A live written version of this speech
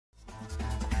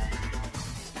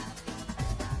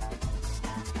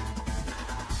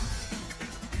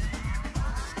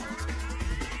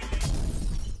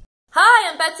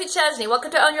Betsy Chesney. Welcome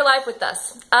to Own Your Life with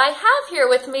us. I have here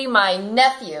with me my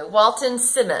nephew, Walton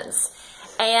Simmons.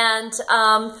 And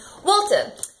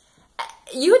Walton,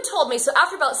 you had told me, so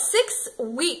after about 6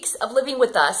 weeks of living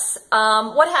with us,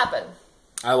 what happened?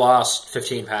 I lost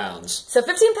 15 pounds. So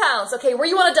 15 pounds. Okay, were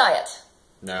you on a diet?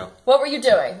 No. What were you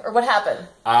doing, or what happened?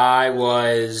 I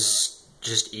was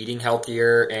just eating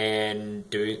healthier and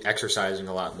exercising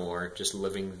a lot more, just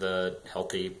living the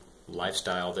healthy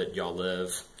lifestyle that y'all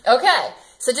live. Okay,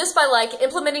 so just by like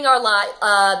implementing our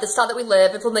the style that we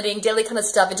live, implementing daily kind of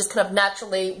stuff, it just kind of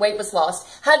naturally, weight was lost.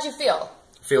 How'd you feel?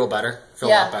 Feel better. Feel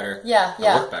a lot better. Yeah.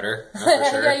 I look better, for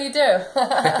sure. Yeah, you do.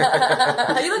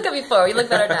 You look good before. You look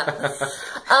better now.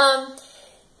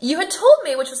 You had told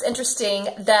me, which was interesting,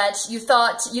 that you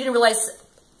thought you didn't realize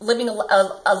living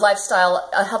a lifestyle,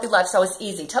 a healthy lifestyle, was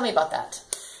easy. Tell me about that.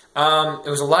 It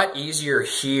was a lot easier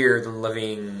here than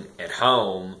living at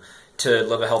home to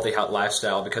live a healthy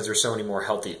lifestyle because there's so many more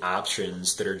healthy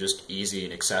options that are just easy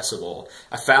and accessible.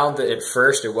 I found that at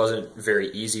first it wasn't very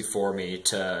easy for me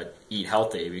to eat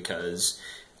healthy because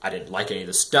I didn't like any of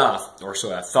the stuff, or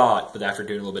so I thought, but after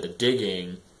doing a little bit of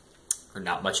digging, or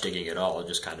not much digging at all,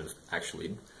 just kind of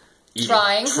actually eating.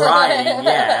 Trying,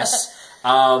 yes.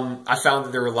 I found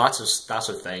that there were lots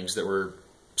of things that were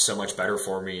so much better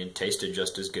for me and tasted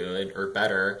just as good or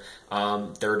better.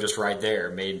 They were just right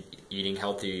there, made eating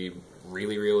healthy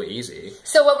really, really easy.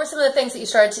 So what were some of the things that you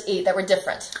started to eat that were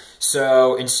different?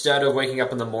 So instead of waking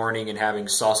up in the morning and having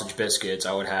sausage biscuits,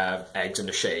 I would have eggs in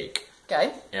a shake.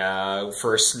 Okay.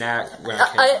 For a snack when I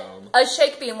came home. A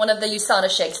shake being one of the USANA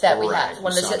shakes that we have.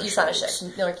 One of the USANA shakes.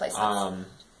 No replacements.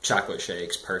 Chocolate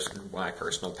shakes, my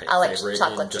personal favorite, like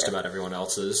and just about everyone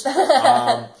else's. When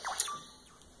I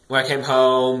came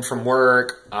home from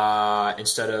work,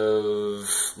 instead of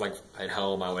like at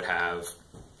home, I would have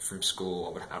from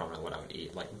school. I don't know what I would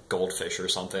eat, like goldfish or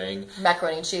something.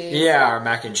 Macaroni and cheese. Yeah, or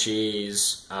mac and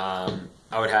cheese. I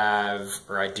would have,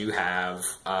 or I do have,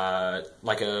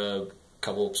 like a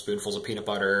couple spoonfuls of peanut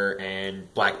butter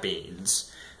and black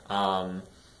beans.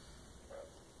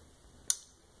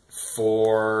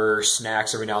 For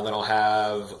snacks, every now and then I'll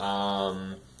have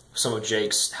some of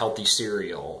Jake's healthy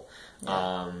cereal.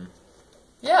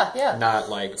 Yeah. Not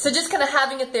like... So just kind of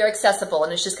having it there accessible,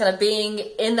 and it's just kind of being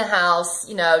in the house,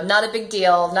 you know, not a big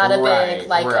deal, not a big,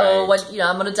 like, oh, what, you know,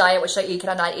 I'm on a diet, what should I eat, can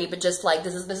I not eat, but just like,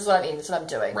 this is what I'm eating, this is what I'm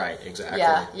doing. Right, exactly.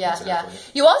 Yeah.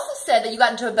 You also said that you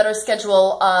got into a better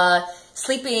schedule,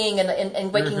 sleeping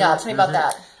and waking up. Tell me about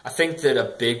that. I think that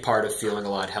a big part of feeling a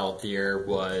lot healthier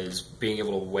was being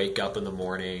able to wake up in the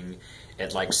morning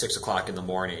at like 6 o'clock in the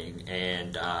morning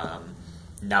and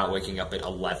not waking up at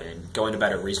 11, going to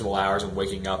bed at reasonable hours and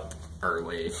waking up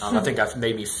early. I think that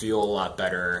made me feel a lot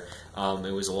better.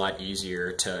 It was a lot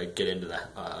easier to get into the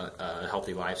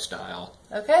healthy lifestyle.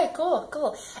 Okay,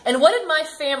 cool. And what did my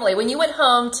family, when you went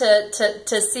home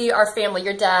to see our family,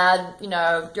 your dad, you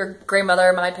know, your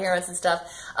grandmother, my parents and stuff,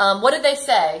 what did they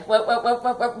say?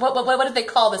 What did they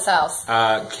call this house?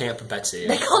 Camp Betsy.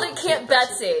 They called it Camp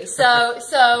Betsy. So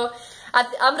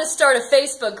I'm going to start a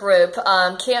Facebook group,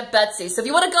 Camp Betsy. So if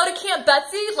you want to go to Camp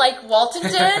Betsy, like Walton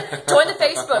did, join the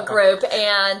Facebook group,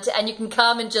 and you can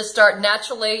come and just start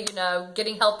naturally, you know,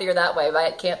 getting healthier that way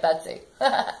by Camp Betsy.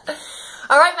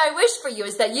 All right, my wish for you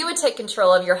is that you would take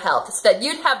control of your health, so that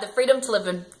you'd have the freedom to live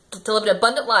an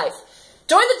abundant life.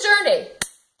 Join the journey.